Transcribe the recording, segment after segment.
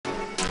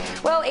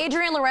Well,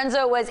 Adrian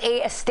Lorenzo was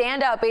a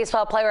standout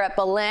baseball player at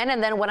Berlin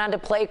and then went on to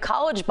play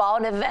college ball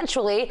and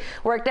eventually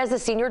worked as a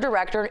senior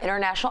director in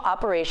international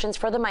operations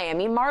for the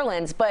Miami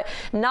Marlins. But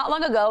not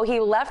long ago, he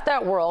left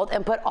that world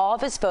and put all of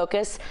his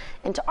focus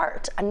into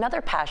art, another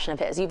passion of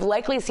his. You've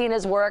likely seen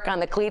his work on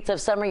the cleats of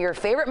some of your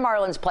favorite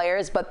Marlins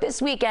players, but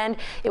this weekend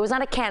it was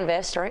on a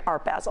canvas during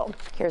Art Basel.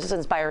 Here's this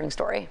inspiring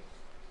story.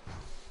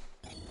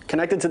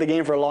 Connected to the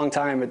game for a long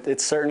time.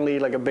 It's certainly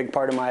like a big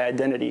part of my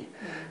identity.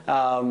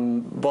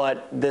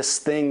 But this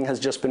thing has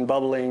just been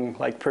bubbling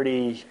like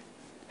pretty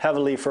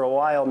heavily for a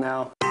while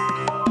now.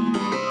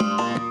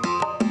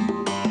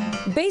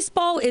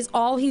 Baseball is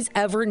all he's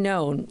ever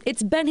known.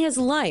 It's been his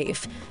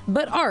life,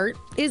 but art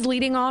is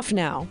leading off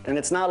now. And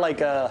it's not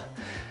like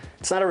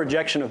it's not a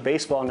rejection of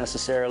baseball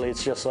necessarily.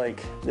 It's just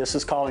like, this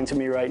is calling to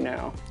me right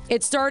now.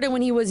 It started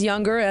when he was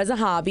younger as a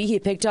hobby he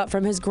picked up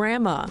from his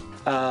grandma.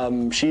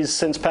 She's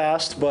since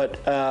passed, but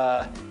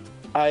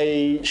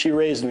she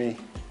raised me.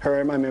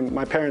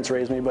 My parents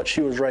raised me, but she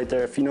was right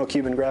there. If you know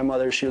Cuban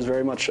grandmothers, she was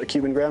very much a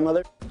Cuban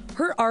grandmother.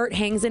 Her art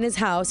hangs in his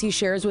house he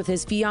shares with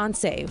his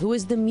fiancée, who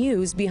is the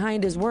muse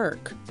behind his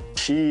work.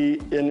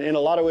 She, in a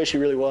lot of ways, she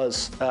really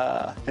was,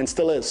 and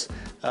still is.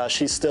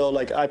 She's still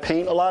like, I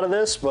paint a lot of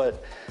this,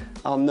 but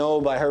I'll know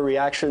by her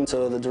reaction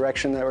to the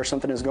direction that where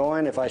something is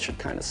going if I should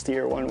kind of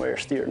steer one way or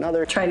steer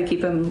another. Try to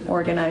keep him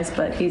organized,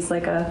 but he's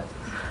like a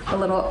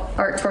little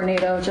art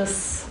tornado,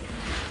 just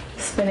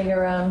spinning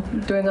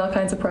around, doing all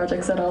kinds of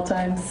projects at all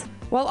times.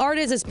 While art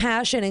is his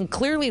passion and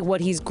clearly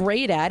what he's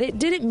great at, it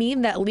didn't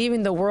mean that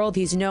leaving the world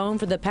he's known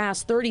for the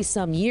past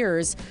 30-some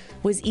years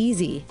was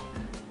easy.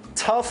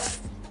 Tough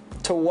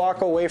to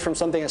walk away from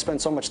something I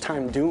spent so much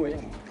time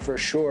doing, for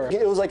sure.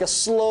 It was like a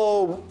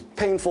slow,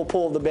 painful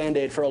pull of the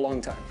Band-Aid for a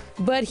long time.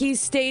 But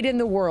he's stayed in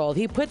the world.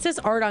 He puts his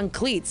art on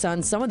cleats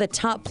on some of the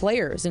top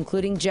players,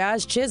 including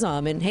Jazz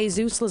Chisholm and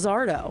Jesus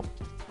Luzardo.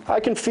 I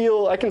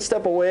can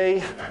step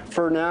away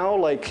for now,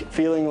 like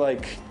feeling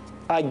like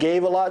I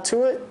gave a lot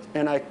to it,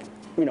 and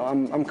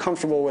I'm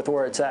comfortable with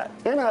where it's at.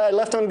 And I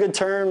left on good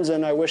terms,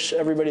 and I wish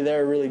everybody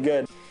there really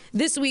good.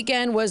 This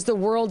weekend was the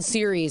World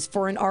Series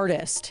for an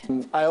artist.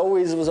 I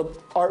always was a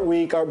Art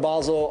Week, Art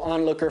Basel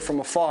onlooker from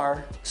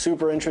afar,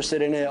 super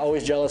interested in it,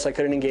 always jealous I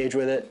couldn't engage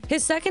with it.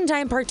 His second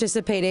time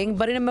participating,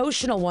 but an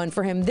emotional one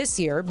for him this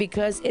year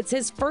because it's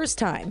his first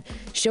time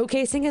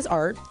showcasing his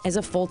art as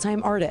a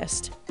full-time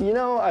artist. You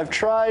know, I've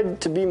tried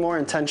to be more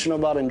intentional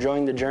about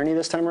enjoying the journey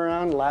this time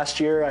around. Last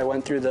year, I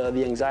went through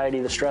the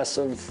anxiety, the stress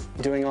of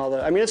doing all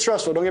the, it's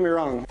stressful, don't get me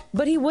wrong.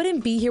 But he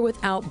wouldn't be here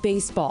without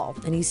baseball,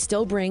 and he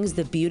still brings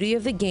the beauty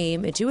of the game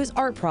into his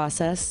art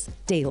process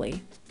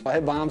daily. I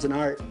hit bombs in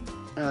art.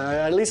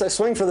 At least I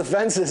swing for the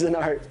fences in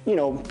art. You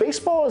know,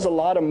 baseball is a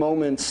lot of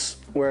moments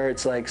where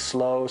it's like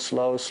slow,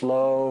 slow,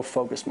 slow,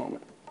 focus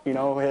moment. You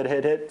know,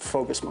 hit,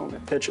 focus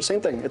moment, pitch,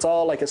 same thing. It's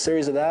all like a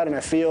series of that, and I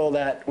feel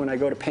that when I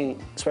go to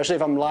paint, especially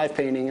if I'm live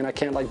painting and I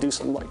can't like do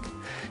some like,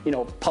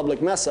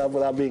 public mess up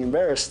without being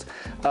embarrassed.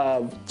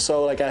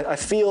 So like I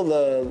feel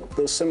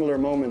those similar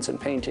moments in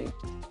painting.